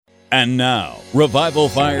And now, Revival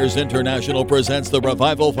Fires International presents the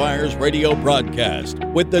Revival Fires radio broadcast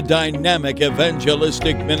with the dynamic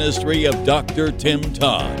evangelistic ministry of Dr. Tim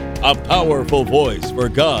Todd, a powerful voice for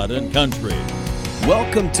God and country.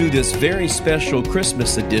 Welcome to this very special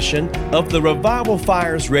Christmas edition of the Revival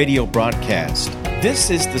Fires radio broadcast. This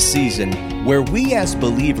is the season where we as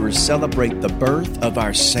believers celebrate the birth of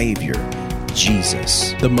our Savior,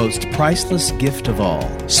 Jesus, the most priceless gift of all.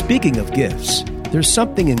 Speaking of gifts, there's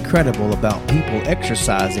something incredible about people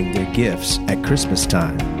exercising their gifts at Christmas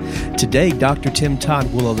time. Today, Dr. Tim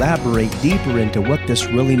Todd will elaborate deeper into what this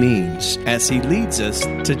really means as he leads us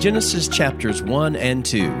to Genesis chapters 1 and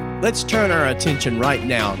 2. Let's turn our attention right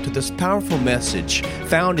now to this powerful message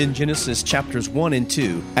found in Genesis chapters 1 and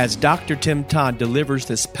 2 as Dr. Tim Todd delivers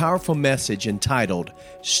this powerful message entitled,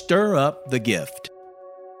 Stir Up the Gift.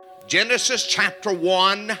 Genesis chapter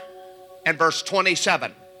 1 and verse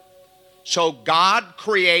 27. So God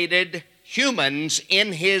created humans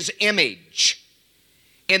in His image.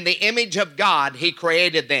 In the image of God, He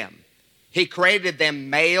created them. He created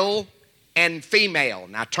them male and female.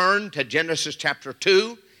 Now turn to Genesis chapter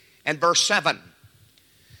 2 and verse 7.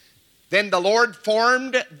 Then the Lord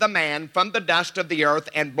formed the man from the dust of the earth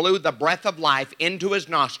and blew the breath of life into his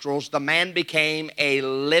nostrils. The man became a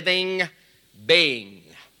living being.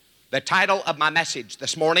 The title of my message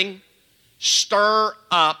this morning, Stir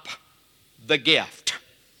Up the Gift.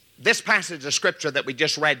 This passage of scripture that we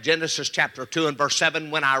just read, Genesis chapter 2 and verse 7,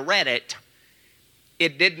 when I read it,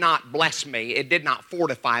 it did not bless me. It did not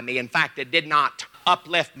fortify me. In fact, it did not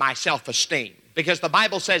uplift my self-esteem. Because the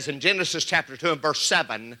Bible says in Genesis chapter 2 and verse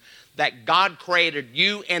 7 that God created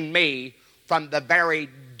you and me from the very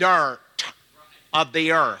dirt of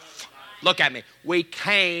the earth. Look at me. We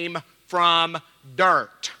came from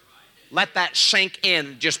dirt. Let that sink in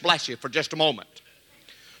and just bless you for just a moment.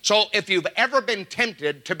 So if you've ever been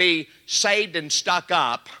tempted to be saved and stuck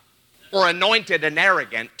up, or anointed and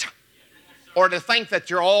arrogant, or to think that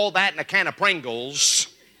you're all that in a can of Pringles,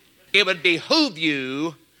 it would behoove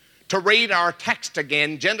you to read our text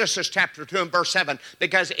again, Genesis chapter 2 and verse 7,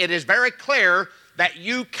 because it is very clear that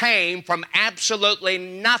you came from absolutely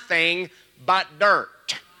nothing but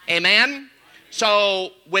dirt. Amen? So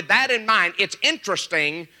with that in mind, it's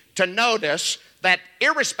interesting to notice that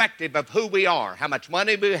irrespective of who we are, how much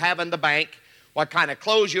money we have in the bank, what kind of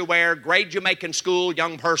clothes you wear, grades you make in school,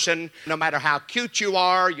 young person, no matter how cute you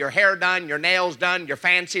are, your hair done, your nails done, your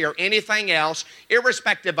fancy or anything else,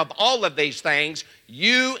 irrespective of all of these things,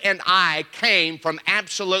 you and I came from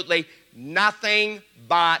absolutely nothing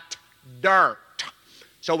but dirt.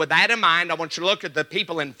 So with that in mind, I want you to look at the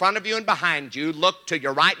people in front of you and behind you, look to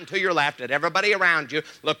your right and to your left at everybody around you,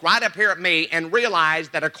 look right up here at me and realize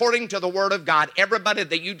that according to the Word of God, everybody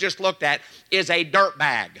that you just looked at is a dirt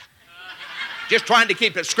bag. Just trying to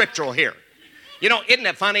keep it scriptural here. You know, isn't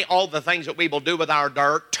it funny all the things that we will do with our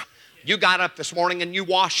dirt? You got up this morning and you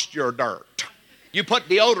washed your dirt. You put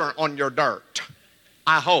deodorant on your dirt,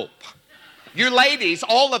 I hope. You ladies,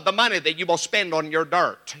 all of the money that you will spend on your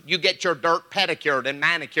dirt, you get your dirt pedicured and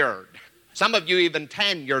manicured. Some of you even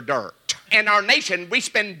tan your dirt. In our nation, we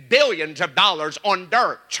spend billions of dollars on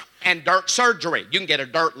dirt and dirt surgery. You can get a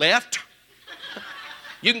dirt lift.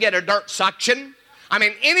 You can get a dirt suction. I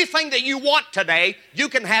mean, anything that you want today, you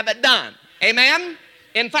can have it done. Amen?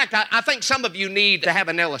 In fact, I think some of you need to have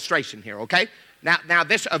an illustration here, okay? Now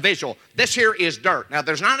this a visual. This here is dirt. Now,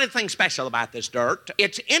 there's not anything special about this dirt.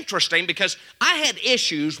 It's interesting because I had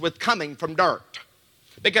issues with coming from dirt.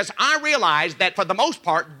 Because I realized that for the most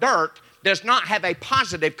part, dirt does not have a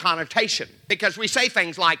positive connotation. Because we say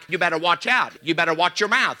things like, you better watch out. You better watch your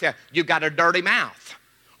mouth. You've got a dirty mouth.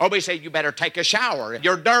 Or we say, you better take a shower.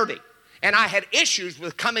 You're dirty. And I had issues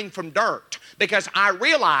with coming from dirt because I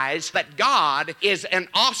realized that God is an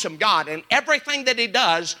awesome God, and everything that He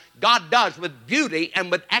does, God does with beauty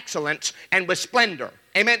and with excellence and with splendor.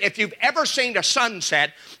 Amen. If you've ever seen a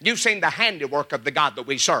sunset, you've seen the handiwork of the God that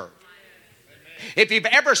we serve. If you've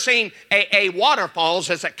ever seen a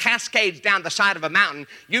waterfalls as it cascades down the side of a mountain,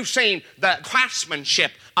 you've seen the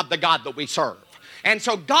craftsmanship of the God that we serve. And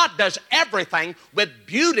so God does everything with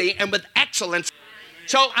beauty and with excellence.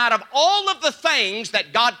 So out of all of the things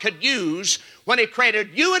that God could use when He created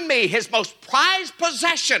you and me, His most prized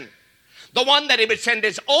possession, the one that He would send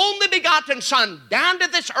His only begotten Son down to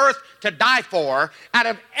this earth to die for, out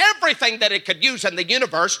of everything that it could use in the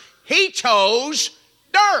universe, He chose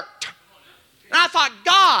dirt. And I thought,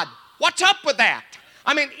 God, what's up with that?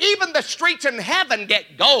 I mean, even the streets in heaven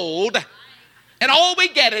get gold, and all we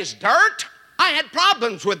get is dirt. I had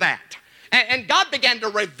problems with that. And God began to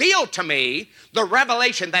reveal to me the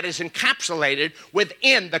revelation that is encapsulated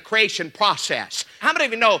within the creation process. How many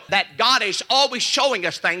of you know that God is always showing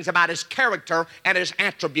us things about His character and His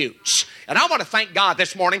attributes? And I want to thank God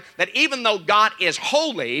this morning that even though God is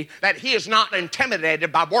holy, that He is not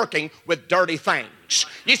intimidated by working with dirty things.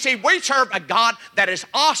 You see, we serve a God that is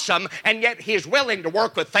awesome, and yet He is willing to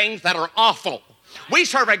work with things that are awful. We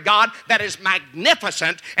serve a God that is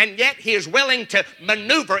magnificent, and yet He is willing to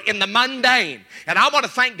maneuver in the mundane. And I want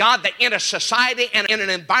to thank God that in a society and in an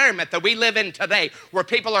environment that we live in today where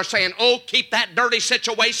people are saying, oh, keep that dirty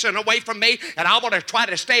situation away from me, and I want to try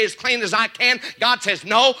to stay as clean as I can. God says,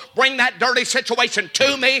 no, bring that dirty situation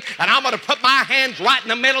to me, and I'm going to put my hands right in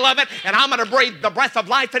the middle of it, and I'm going to breathe the breath of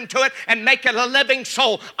life into it and make it a living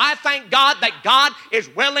soul. I thank God that God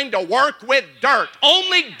is willing to work with dirt.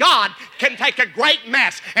 Only God can take a great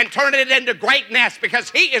mess and turn it into greatness, because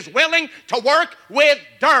He is willing to work with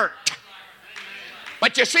dirt.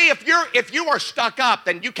 But you see, if you are stuck up,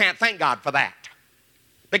 then you can't thank God for that.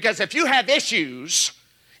 Because if you have issues,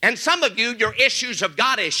 and some of you, your issues have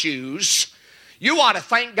got issues, you ought to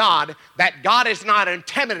thank God that God is not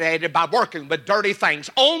intimidated by working with dirty things.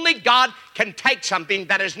 Only God can take something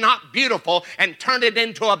that is not beautiful and turn it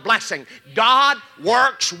into a blessing. God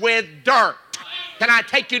works with dirt. Can I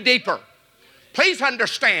take you deeper? Please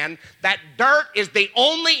understand that dirt is the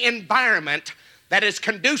only environment that is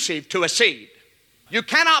conducive to a seed. You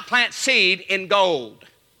cannot plant seed in gold.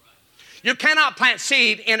 You cannot plant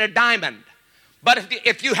seed in a diamond. But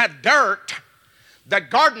if you have dirt, the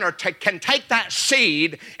gardener can take that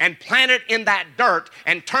seed and plant it in that dirt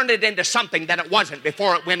and turn it into something that it wasn't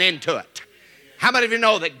before it went into it. How many of you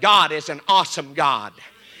know that God is an awesome God?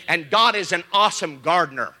 And God is an awesome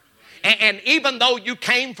gardener. And even though you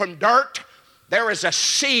came from dirt, there is a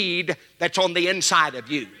seed that's on the inside of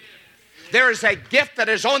you. There is a gift that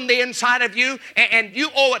is on the inside of you, and you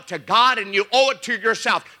owe it to God and you owe it to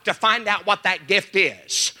yourself to find out what that gift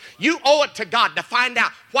is. You owe it to God to find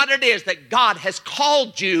out what it is that God has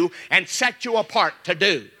called you and set you apart to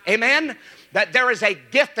do. Amen? That there is a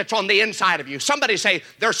gift that's on the inside of you. Somebody say,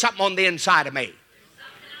 there's something on the inside of me.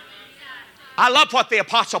 I love what the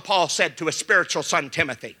Apostle Paul said to his spiritual son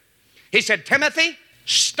Timothy. He said, Timothy,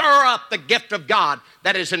 stir up the gift of God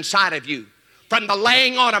that is inside of you from the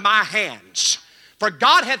laying on of my hands. For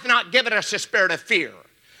God hath not given us a spirit of fear,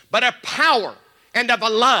 but of power and of a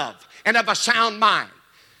love and of a sound mind.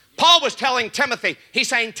 Paul was telling Timothy, he's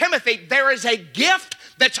saying, Timothy, there is a gift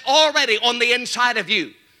that's already on the inside of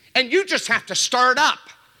you, and you just have to stir it up.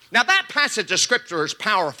 Now that passage of Scripture is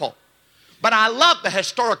powerful, but I love the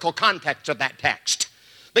historical context of that text,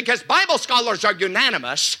 because Bible scholars are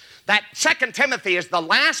unanimous that 2 Timothy is the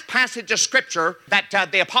last passage of Scripture that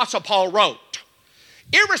the Apostle Paul wrote.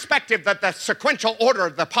 Irrespective of the sequential order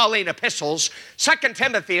of the Pauline epistles, 2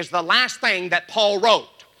 Timothy is the last thing that Paul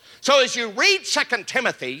wrote. So as you read 2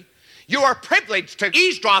 Timothy, you are privileged to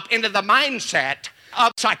eavesdrop into the mindset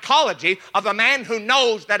of psychology of a man who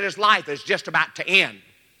knows that his life is just about to end.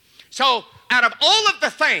 So out of all of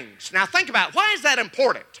the things, now think about it, why is that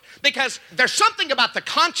important? Because there's something about the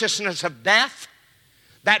consciousness of death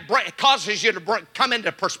that causes you to come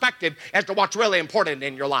into perspective as to what's really important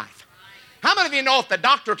in your life. How many of you know if the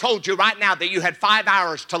doctor told you right now that you had 5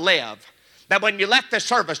 hours to live, that when you left this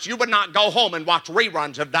service, you would not go home and watch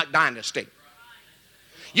reruns of Duck Dynasty?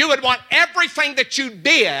 You would want everything that you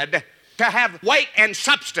did to have weight and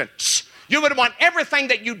substance. You would want everything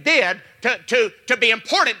that you did to be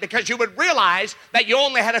important, because you would realize that you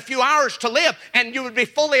only had a few hours to live, and you would be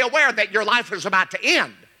fully aware that your life was about to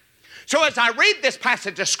end. So as I read this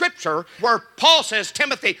passage of Scripture where Paul says,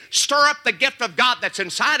 Timothy, stir up the gift of God that's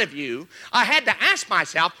inside of you, I had to ask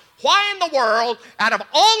myself, why in the world, out of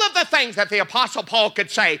all of the things that the Apostle Paul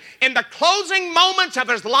could say, in the closing moments of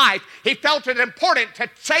his life, he felt it important to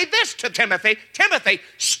say this to Timothy, Timothy,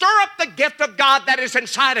 stir up the gift of God that is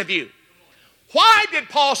inside of you. Why did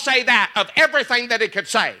Paul say that of everything that he could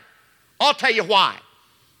say? I'll tell you why.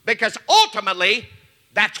 Because ultimately,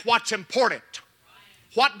 that's what's important.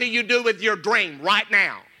 What do you do with your dream right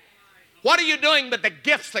now? What are you doing with the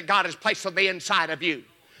gifts that God has placed on the inside of you?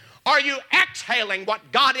 Are you exhaling what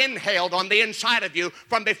God inhaled on the inside of you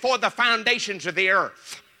from before the foundations of the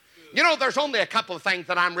earth? You know, there's only a couple of things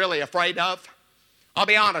that I'm really afraid of. I'll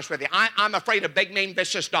be honest with you. I'm afraid of big, mean,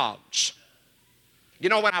 vicious dogs. You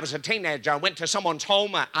know, when I was a teenager, I went to someone's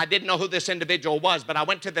home. I didn't know who this individual was, but I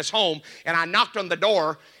went to this home and I knocked on the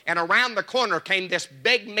door, and around the corner came this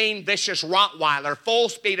big, mean, vicious Rottweiler, full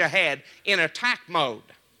speed ahead in attack mode.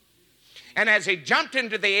 And as he jumped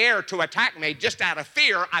into the air to attack me, just out of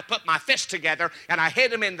fear, I put my fist together and I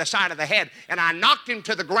hit him in the side of the head. And I knocked him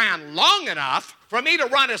to the ground long enough for me to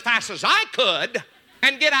run as fast as I could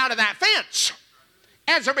and get out of that fence.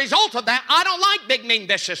 As a result of that, I don't like big, mean,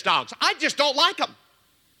 vicious dogs. I just don't like them.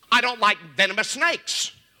 I don't like venomous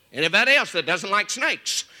snakes. Anybody else that doesn't like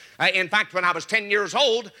snakes? In fact, when I was 10 years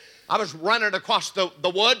old, I was running across the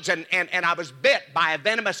woods and I was bit by a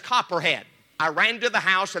venomous copperhead. I ran to the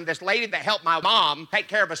house, and this lady that helped my mom take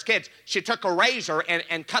care of us kids, she took a razor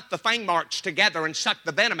and cut the fang marks together and sucked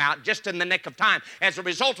the venom out just in the nick of time. As a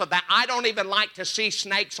result of that, I don't even like to see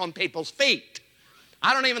snakes on people's feet.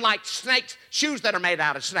 I don't even like snakes, shoes that are made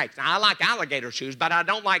out of snakes. Now, I like alligator shoes, but I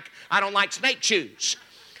don't like snake shoes.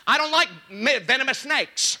 I don't like venomous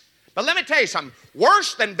snakes. But let me tell you something.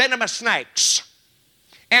 Worse than venomous snakes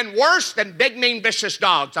and worse than big, mean, vicious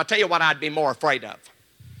dogs, I'll tell you what I'd be more afraid of.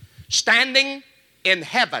 Standing in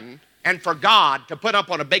heaven and for God to put up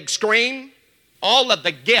on a big screen all of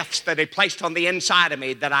the gifts that He placed on the inside of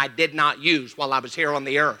me that I did not use while I was here on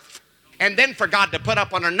the earth. And then for God to put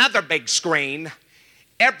up on another big screen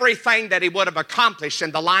everything that He would have accomplished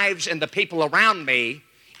in the lives and the people around me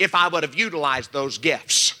if I would have utilized those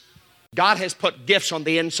gifts. God has put gifts on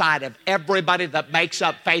the inside of everybody that makes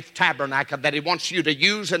up Faith Tabernacle that He wants you to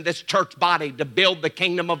use in this church body to build the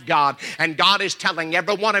kingdom of God. And God is telling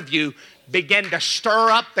every one of you, begin to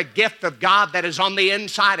stir up the gift of God that is on the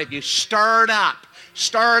inside of you. Stir it up.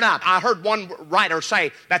 Stir it up. I heard one writer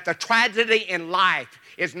say that the tragedy in life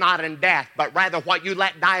is not in death, but rather what you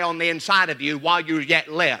let die on the inside of you while you yet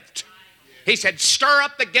lived. He said, stir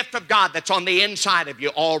up the gift of God that's on the inside of you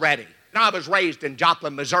already. Now, I was raised in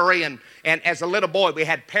Joplin, Missouri, and as a little boy, we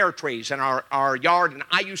had pear trees in our yard, and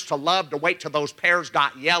I used to love to wait till those pears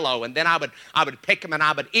got yellow, and then I would pick them and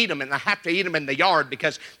I would eat them, and I have to eat them in the yard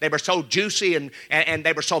because they were so juicy and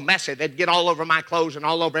they were so messy. They'd get all over my clothes and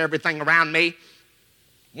all over everything around me.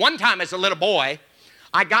 One time as a little boy,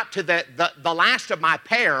 I got to the last of my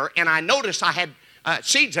pear, and I noticed I had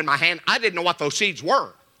seeds in my hand. I didn't know what those seeds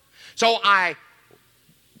were. So I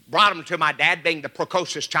brought them to my dad, being the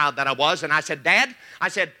precocious child that I was, and I said, Dad,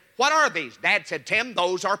 what are these? Dad said, Tim,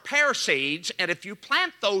 those are pear seeds, and if you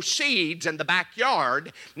plant those seeds in the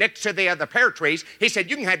backyard next to the other pear trees, he said,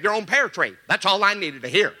 you can have your own pear tree. That's all I needed to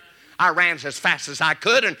hear. I ran as fast as I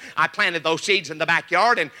could, and I planted those seeds in the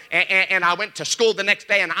backyard, and I went to school the next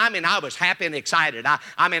day, and I was happy and excited.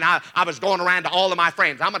 I was going around to all of my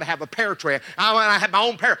friends. I'm going to have a pear tree. I'm going to have my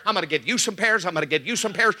own pear. I'm going to give you some pears. I'm going to give you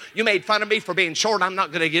some pears. You made fun of me for being short. I'm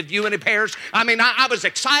not going to give you any pears. I was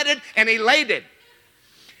excited and elated.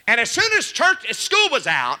 And as soon as school was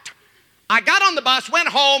out, I got on the bus, went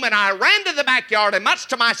home, and I ran to the backyard, and much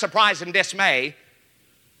to my surprise and dismay,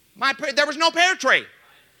 there was no pear tree.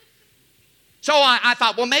 So I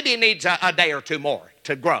thought, well, maybe it needs a day or two more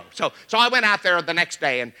to grow. So I went out there the next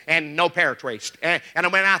day and no pear trees. And I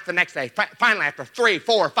went out the next day. Finally, after 3,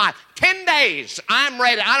 4, 5, 10 days, I'm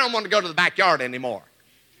ready. I don't want to go to the backyard anymore.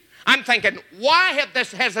 I'm thinking, why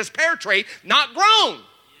has this pear tree not grown?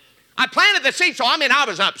 I planted the seed, so I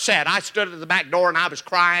was upset. I stood at the back door and I was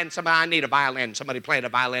crying. I need a violin. Somebody played a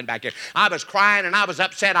violin back here. I was crying and I was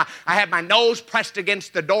upset. I had my nose pressed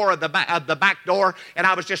against the door of the back door, and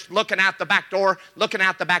I was just looking out the back door, looking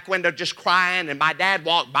out the back window, just crying. And my dad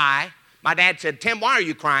walked by. My dad said, Tim, why are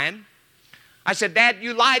you crying? I said, Dad,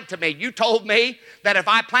 you lied to me. You told me that if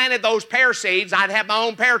I planted those pear seeds, I'd have my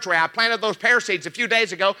own pear tree. I planted those pear seeds a few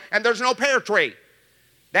days ago, and there's no pear tree.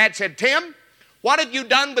 Dad said, Tim, what have you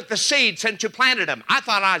done with the seeds since you planted them? I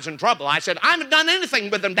thought I was in trouble. I said, I haven't done anything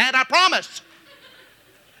with them, Dad, I promise.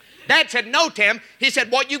 Dad said, no, Tim. He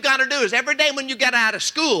said, what you got to do is every day when you get out of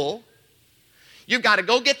school, you've got to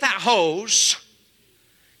go get that hose,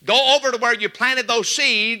 go over to where you planted those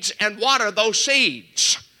seeds and water those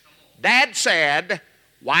seeds. Dad said,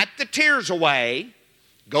 wipe the tears away,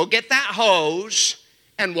 go get that hose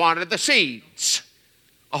and water the seeds.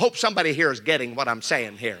 I hope somebody here is getting what I'm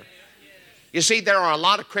saying here. You see, there are a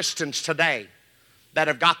lot of Christians today that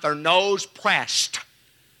have got their nose pressed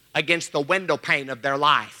against the window pane of their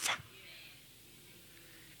life.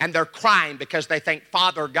 And they're crying because they think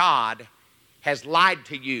Father God has lied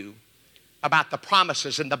to you about the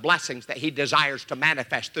promises and the blessings that He desires to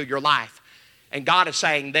manifest through your life. And God is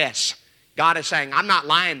saying this. God is saying, I'm not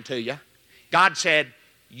lying to you. God said,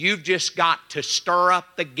 you've just got to stir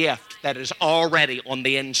up the gift that is already on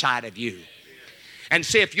the inside of you. And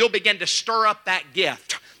see, if you'll begin to stir up that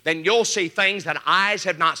gift, then you'll see things that eyes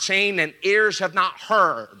have not seen and ears have not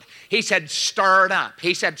heard. He said, stir it up.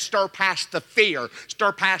 He said, stir past the fear,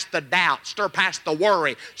 stir past the doubt, stir past the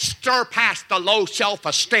worry, stir past the low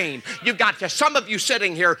self-esteem. You've got to, some of you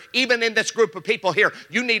sitting here, even in this group of people here,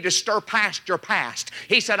 you need to stir past your past.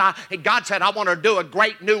 He said, God said, I want to do a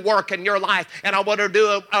great new work in your life, and I want to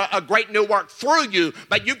do a great new work through you,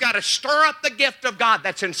 but you've got to stir up the gift of God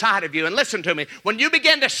that's inside of you. And listen to me, when you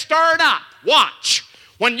begin to stir it up, watch,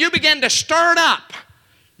 when you begin to stir it up,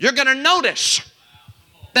 you're going to notice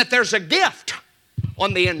that there's a gift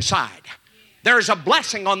on the inside. There's a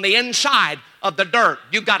blessing on the inside of the dirt.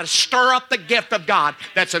 You've got to stir up the gift of God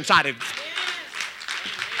that's inside of you.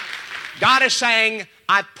 God is saying,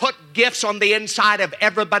 I put gifts on the inside of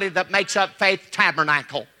everybody that makes up Faith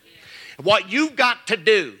Tabernacle. What you've got to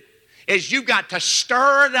do is you've got to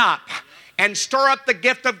stir it up and stir up the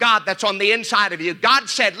gift of God that's on the inside of you. God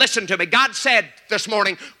said, listen to me, God said this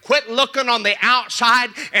morning, quit looking on the outside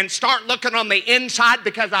and start looking on the inside,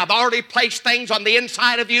 because I've already placed things on the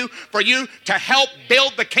inside of you for you to help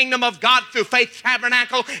build the kingdom of God through Faith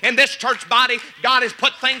Tabernacle. In this church body, God has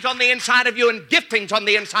put things on the inside of you and giftings on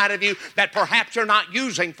the inside of you that perhaps you're not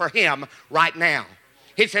using for Him right now.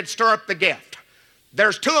 He said, stir up the gift.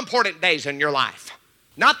 There's two important days in your life.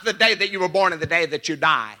 Not the day that you were born and the day that you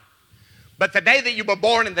die, but the day that you were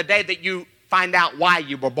born and the day that you find out why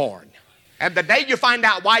you were born. And the day you find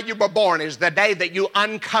out why you were born is the day that you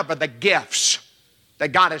uncover the gifts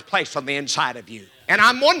that God has placed on the inside of you. And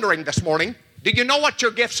I'm wondering this morning, do you know what your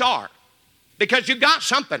gifts are? Because you got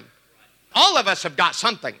something. All of us have got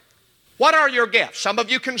something. What are your gifts? Some of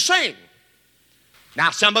you can sing. Now,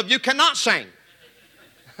 some of you cannot sing.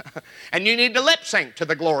 And you need to lip sync to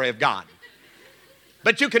the glory of God.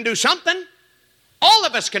 But you can do something. All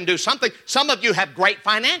of us can do something. Some of you have great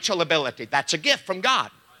financial ability. That's a gift from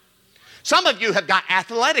God. Some of you have got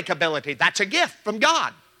athletic ability. That's a gift from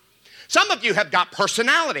God. Some of you have got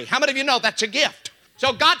personality. How many of you know that's a gift?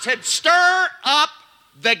 So God said, stir up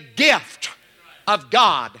the gift of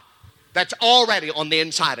God that's already on the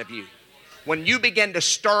inside of you. When you begin to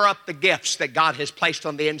stir up the gifts that God has placed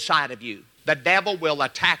on the inside of you, the devil will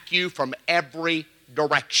attack you from every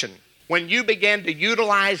direction. When you begin to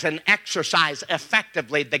utilize and exercise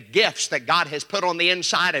effectively the gifts that God has put on the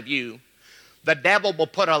inside of you, the devil will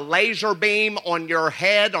put a laser beam on your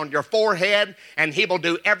head, on your forehead, and he will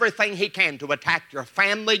do everything he can to attack your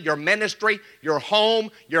family, your ministry, your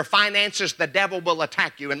home, your finances. The devil will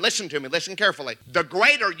attack you. And listen to me, listen carefully. The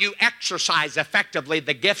greater you exercise effectively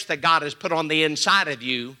the gifts that God has put on the inside of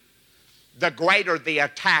you, the greater the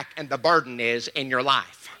attack and the burden is in your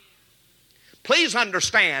life. Please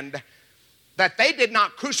understand that they did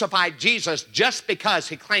not crucify Jesus just because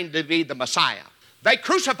he claimed to be the Messiah. They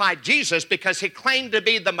crucified Jesus because he claimed to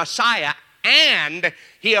be the Messiah, and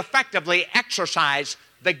he effectively exercised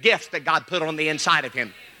the gifts that God put on the inside of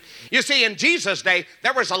him. You see, in Jesus' day,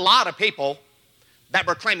 there was a lot of people that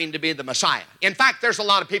were claiming to be the Messiah. In fact, there's a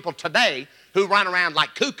lot of people today who run around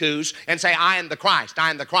like cuckoos and say, I am the Christ,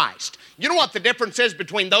 I am the Christ. You know what the difference is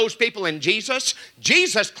between those people and Jesus?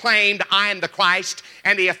 Jesus claimed, I am the Christ,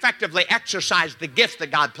 and he effectively exercised the gifts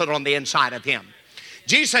that God put on the inside of him.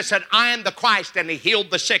 Jesus said, I am the Christ, and he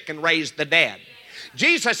healed the sick and raised the dead.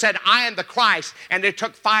 Jesus said, I am the Christ, and they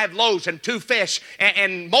took 5 loaves and 2 fish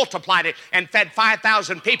and multiplied it and fed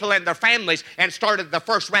 5,000 people and their families and started the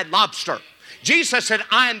first Red Lobster. Jesus said,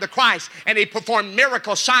 I am the Christ, and he performed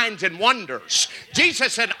miracle signs and wonders.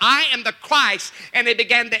 Jesus said, I am the Christ, and he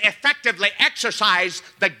began to effectively exercise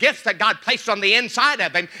the gifts that God placed on the inside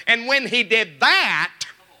of him. And when he did that,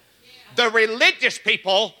 the religious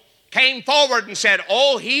people came forward and said,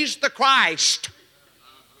 oh, he's the Christ.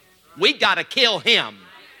 We got to kill him.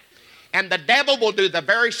 And the devil will do the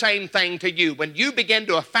very same thing to you. When you begin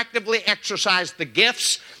to effectively exercise the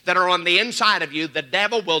gifts that are on the inside of you, the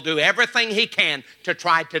devil will do everything he can to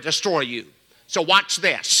try to destroy you. So watch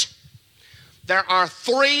this. There are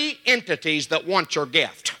 3 entities that want your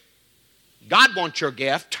gift. God wants your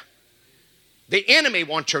gift, the enemy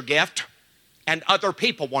wants your gift, and other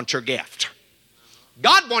people want your gift.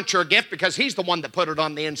 God wants your gift because he's the one that put it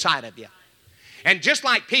on the inside of you. And just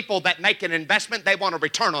like people that make an investment, they want a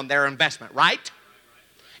return on their investment, right?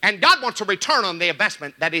 And God wants a return on the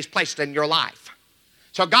investment that he's placed in your life.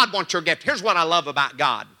 So God wants your gift. Here's what I love about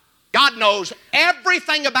God. God knows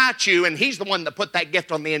everything about you, and he's the one that put that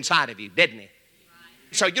gift on the inside of you, didn't he?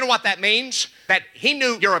 So you know what that means? That he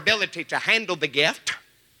knew your ability to handle the gift.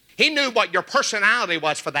 He knew what your personality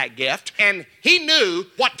was for that gift, and he knew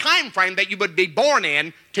what time frame that you would be born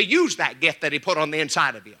in to use that gift that he put on the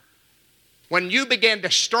inside of you. When you begin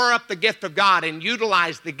to stir up the gift of God and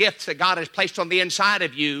utilize the gifts that God has placed on the inside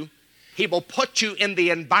of you, He will put you in the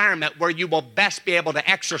environment where you will best be able to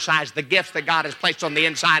exercise the gifts that God has placed on the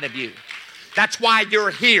inside of you. That's why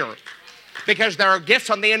you're here. Because there are gifts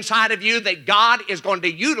on the inside of you that God is going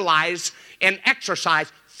to utilize and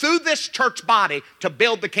exercise through this church body to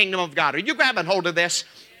build the kingdom of God. Are you grabbing hold of this?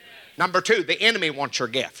 Number two, the enemy wants your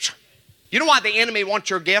gift. You know why the enemy wants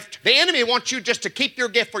your gift? The enemy wants you just to keep your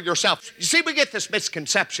gift for yourself. You see, we get this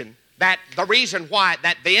misconception that the reason why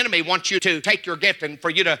that the enemy wants you to take your gift and for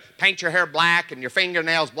you to paint your hair black and your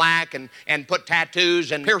fingernails black and put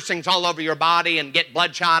tattoos and piercings all over your body and get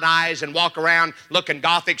bloodshot eyes and walk around looking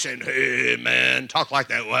gothic saying, hey man, talk like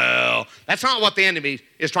that. Well, that's not what the enemy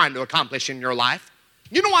is trying to accomplish in your life.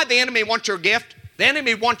 You know why the enemy wants your gift? The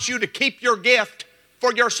enemy wants you to keep your gift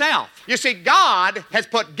for yourself. You see, God has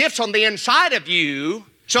put gifts on the inside of you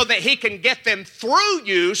so that He can get them through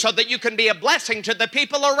you so that you can be a blessing to the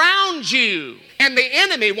people around you. And the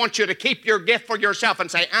enemy wants you to keep your gift for yourself and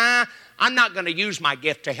say, I'm not going to use my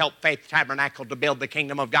gift to help Faith Tabernacle to build the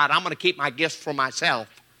kingdom of God. I'm going to keep my gifts for myself.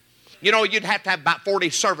 You know, you'd have to have about 40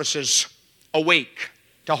 services a week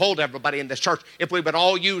to hold everybody in this church if we would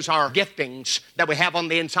all use our giftings that we have on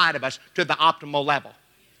the inside of us to the optimal level.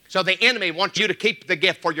 So the enemy wants you to keep the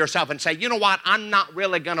gift for yourself and say, you know what, I'm not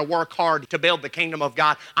really going to work hard to build the kingdom of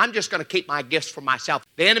God. I'm just going to keep my gifts for myself.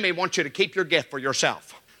 The enemy wants you to keep your gift for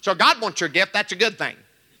yourself. So God wants your gift, that's a good thing.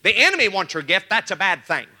 The enemy wants your gift, that's a bad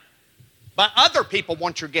thing. But other people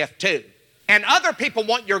want your gift too. And other people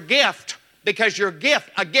want your gift because your gift,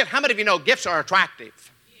 how many of you know gifts are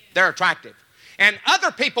attractive? They're attractive. And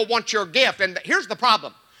other people want your gift, and here's the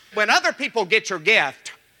problem. When other people get your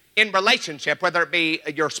gift, in relationship, whether it be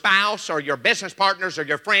your spouse or your business partners or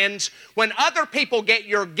your friends, when other people get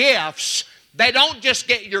your gifts, they don't just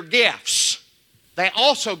get your gifts, they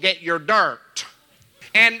also get your dirt.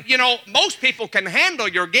 And you know, most people can handle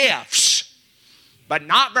your gifts, but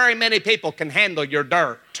not very many people can handle your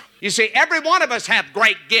dirt. You see, every one of us have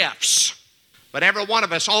great gifts, but every one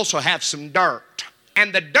of us also have some dirt.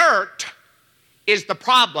 And the dirt is the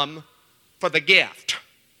problem for the gift.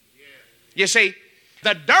 You see,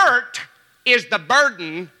 the dirt is the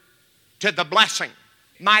burden to the blessing.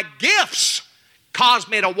 My gifts cause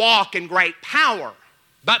me to walk in great power,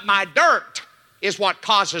 but my dirt is what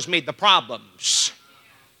causes me the problems.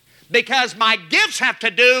 Because my gifts have to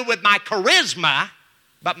do with my charisma,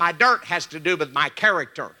 but my dirt has to do with my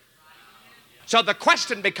character. So the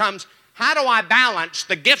question becomes, how do I balance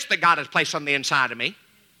the gifts that God has placed on the inside of me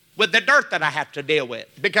with the dirt that I have to deal with?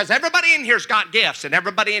 Because everybody in here's got gifts, and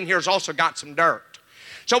everybody in here's also got some dirt.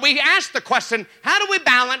 So we ask the question, how do we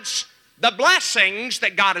balance the blessings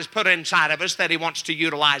that God has put inside of us that He wants to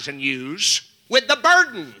utilize and use with the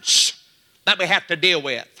burdens that we have to deal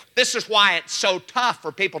with? This is why it's so tough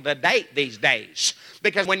for people to date these days.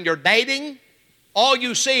 Because when you're dating, all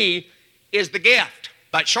you see is the gift.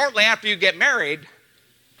 But shortly after you get married,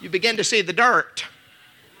 you begin to see the dirt.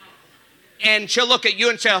 And she'll look at you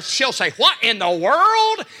and she'll say, what in the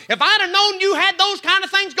world? If I'd have known you had those kind of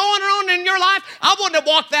things going on in your life, I wouldn't have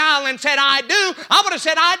walked the aisle and said, I do. I would have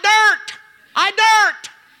said, I dirt.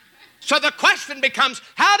 So the question becomes,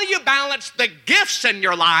 how do you balance the gifts in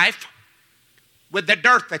your life with the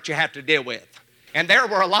dirt that you have to deal with? And there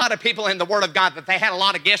were a lot of people in the Word of God that they had a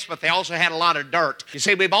lot of gifts, but they also had a lot of dirt. You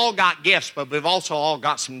see, we've all got gifts, but we've also all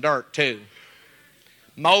got some dirt too.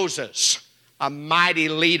 Moses, a mighty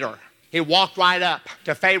leader. He walked right up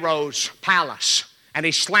to Pharaoh's palace and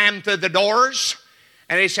he slammed through the doors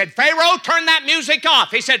and he said, Pharaoh, turn that music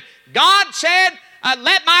off. He said, God said,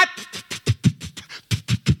 let my...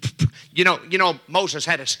 You know, Moses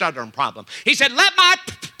had a stuttering problem. He said, let my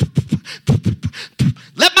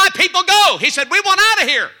people go. He said, we want out of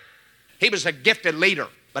here. He was a gifted leader,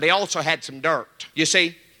 but he also had some dirt. You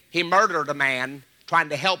see, he murdered a man trying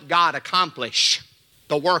to help God accomplish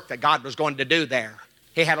the work that God was going to do there.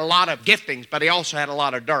 He had a lot of giftings, but he also had a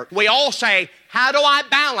lot of dirt. We all say, how do I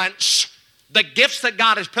balance the gifts that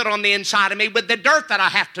God has put on the inside of me with the dirt that I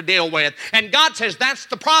have to deal with? And God says, that's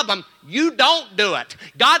the problem. You don't do it.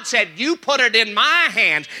 God said, you put it in my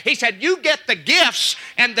hands. He said, you get the gifts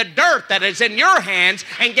and the dirt that is in your hands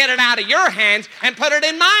and get it out of your hands and put it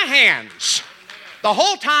in my hands. The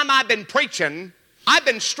whole time I've been preaching, I've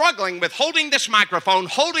been struggling with holding this microphone,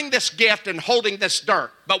 holding this gift, and holding this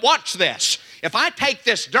dirt. But watch this. If I take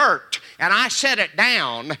this dirt and I set it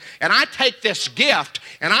down and I take this gift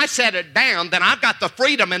and I set it down, then I've got the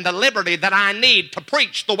freedom and the liberty that I need to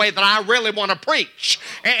preach the way that I really want to preach.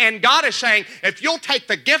 And God is saying, if you'll take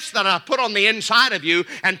the gifts that I put on the inside of you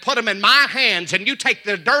and put them in my hands, and you take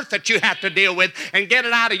the dirt that you have to deal with and get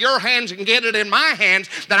it out of your hands and get it in my hands,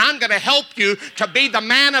 then I'm going to help you to be the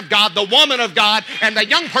man of God, the woman of God, and the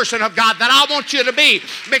young person of God that I want you to be.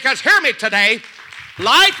 Because hear me today,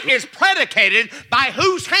 life is predicated by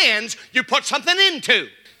whose hands you put something into.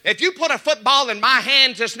 If you put a football in my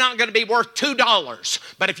hands, it's not going to be worth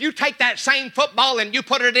 $2. But if you take that same football and you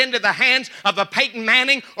put it into the hands of a Peyton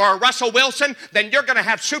Manning or a Russell Wilson, then you're going to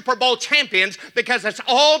have Super Bowl champions, because it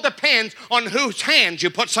all depends on whose hands you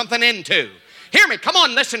put something into. Hear me, come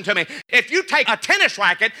on, listen to me. If you take a tennis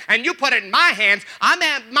racket and you put it in my hands,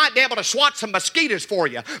 I might be able to swat some mosquitoes for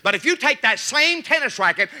you. But if you take that same tennis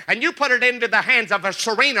racket and you put it into the hands of a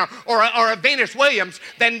Serena or a Venus Williams,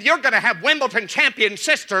 then you're going to have Wimbledon champion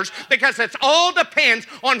sisters, because it all depends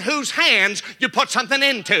on whose hands you put something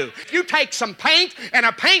into. If you take some paint and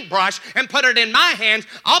a paintbrush and put it in my hands,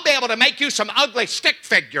 I'll be able to make you some ugly stick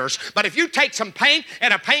figures. But if you take some paint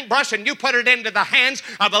and a paintbrush and you put it into the hands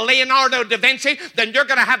of a Leonardo da Vinci, then you're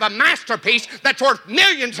going to have a masterpiece that's worth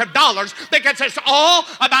millions of dollars, because it's all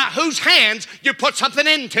about whose hands you put something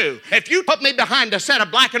into. If you put me behind a set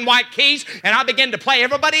of black and white keys and I begin to play,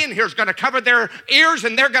 everybody in here is going to cover their ears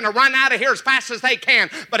and they're going to run out of here as fast as they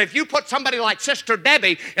can. But if you put somebody like Sister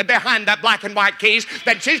Debbie behind that black and white keys,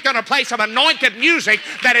 then she's going to play some anointed music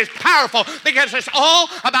that is powerful, because it's all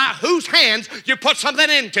about whose hands you put something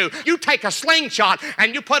into. You take a slingshot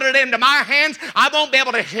and you put it into my hands, I won't be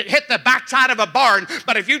able to hit the backside of a barn.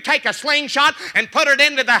 But if you take a slingshot and put it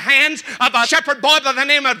into the hands of a shepherd boy by the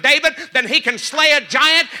name of David, then he can slay a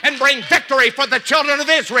giant and bring victory for the children of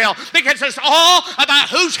Israel, because it's all about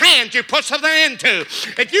whose hands you put something into.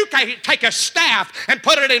 If you take a staff and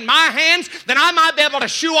put it in my hands, then I might be able to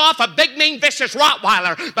shoo off a big, mean, vicious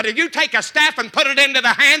Rottweiler. But if you take a staff and put it into the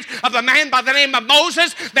hands of a man by the name of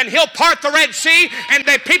Moses, then he'll part the Red Sea and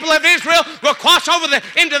the people of Israel will cross over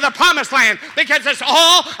into the promised land, because it's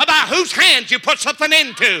all about whose hands you put something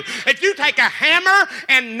into. If you take a hammer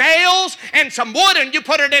and nails and some wood and you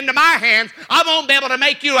put it into my hands, I won't be able to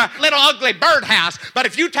make you a little ugly birdhouse. But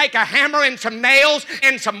if you take a hammer and some nails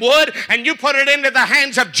and some wood and you put it into the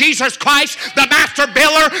hands of Jesus Christ, the master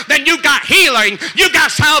builder, then you got healing, you got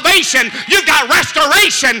salvation, you got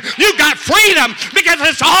restoration, you got freedom, because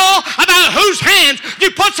it's all about whose hands you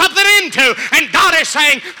put something into. And God is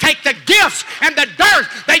saying, take the gifts and the dirt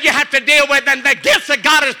that you have to deal with and the gifts that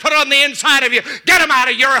God has put on the inside of you, get them out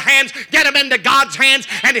of your hands, get them into God's hands,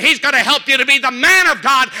 and He's going to help you to be the man of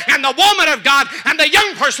God and the woman of God and the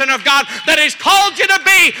young person of God that He's called you to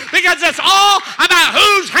be, because it's all about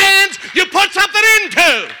whose hands you put something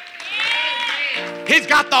into. He's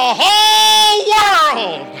got the whole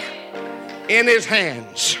world in His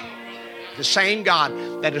hands. The same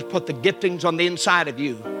God that has put the giftings on the inside of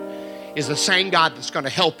you is the same God that's going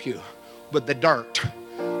to help you with the dirt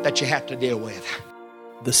that you have to deal with.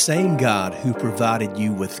 The same God who provided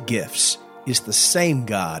you with gifts is the same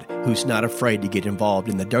God who's not afraid to get involved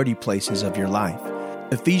in the dirty places of your life.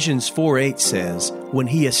 Ephesians 4:8 says, when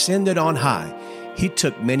He ascended on high, He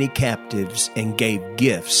took many captives and gave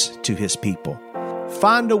gifts to His people.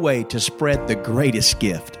 Find a way to spread the greatest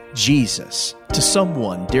gift, Jesus, to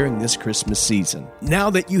someone during this Christmas season. Now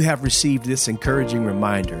that you have received this encouraging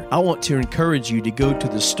reminder, I want to encourage you to go to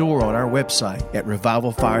the store on our website at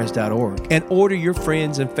revivalfires.org and order your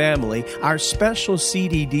friends and family our special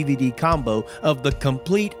CD-DVD combo of the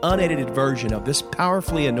complete unedited version of this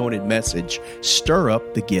powerfully anointed message, Stir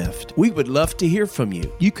Up the Gift. We would love to hear from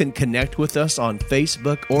you. You can connect with us on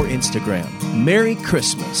Facebook or Instagram. Merry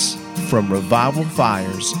Christmas from Revival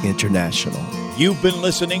Fires International. You've been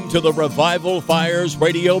listening to the Revival Fires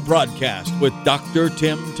radio broadcast with Dr.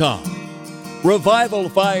 Tim Todd. Revival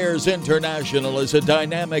Fires International is a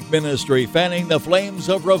dynamic ministry fanning the flames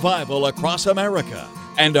of revival across America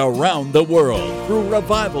and around the world through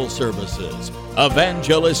revival services,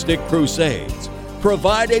 evangelistic crusades,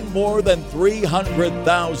 providing more than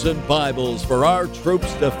 300,000 Bibles for our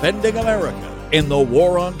troops defending America in the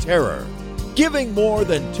War on Terror, giving more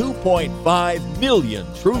than 2.5 million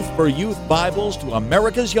Truth for Youth Bibles to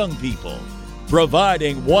America's young people,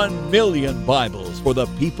 providing 1 million Bibles for the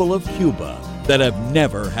people of Cuba that have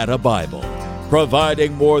never had a Bible,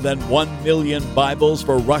 providing more than 1 million Bibles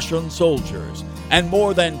for Russian soldiers, and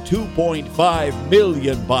more than 2.5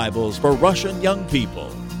 million Bibles for Russian young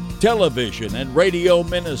people, television and radio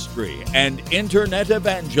ministry, and internet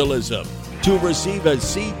evangelism. To receive a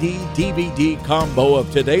CD-DVD combo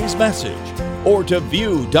of today's message, or to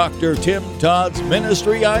view Dr. Tim Todd's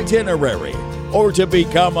ministry itinerary, or to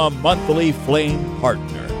become a monthly Flame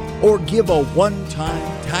partner, or give a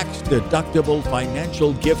one-time tax-deductible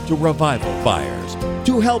financial gift to Revival Fires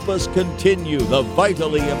to help us continue the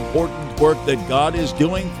vitally important work that God is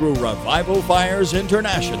doing through Revival Fires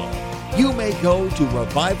International, you may go to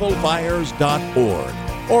revivalfires.org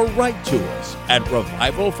or write to us at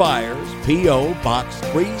Revival Fires, P.O. Box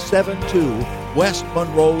 372, West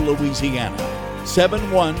Monroe, Louisiana,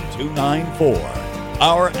 71294.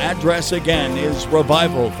 Our address again is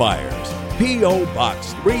Revival Fires, P.O.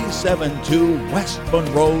 Box 372, West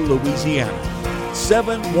Monroe, Louisiana,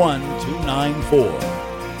 71294.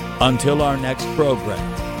 Until our next program,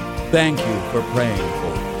 thank you for praying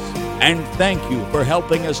for us, and thank you for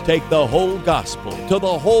helping us take the whole gospel to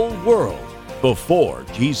the whole world before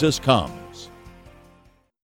Jesus comes.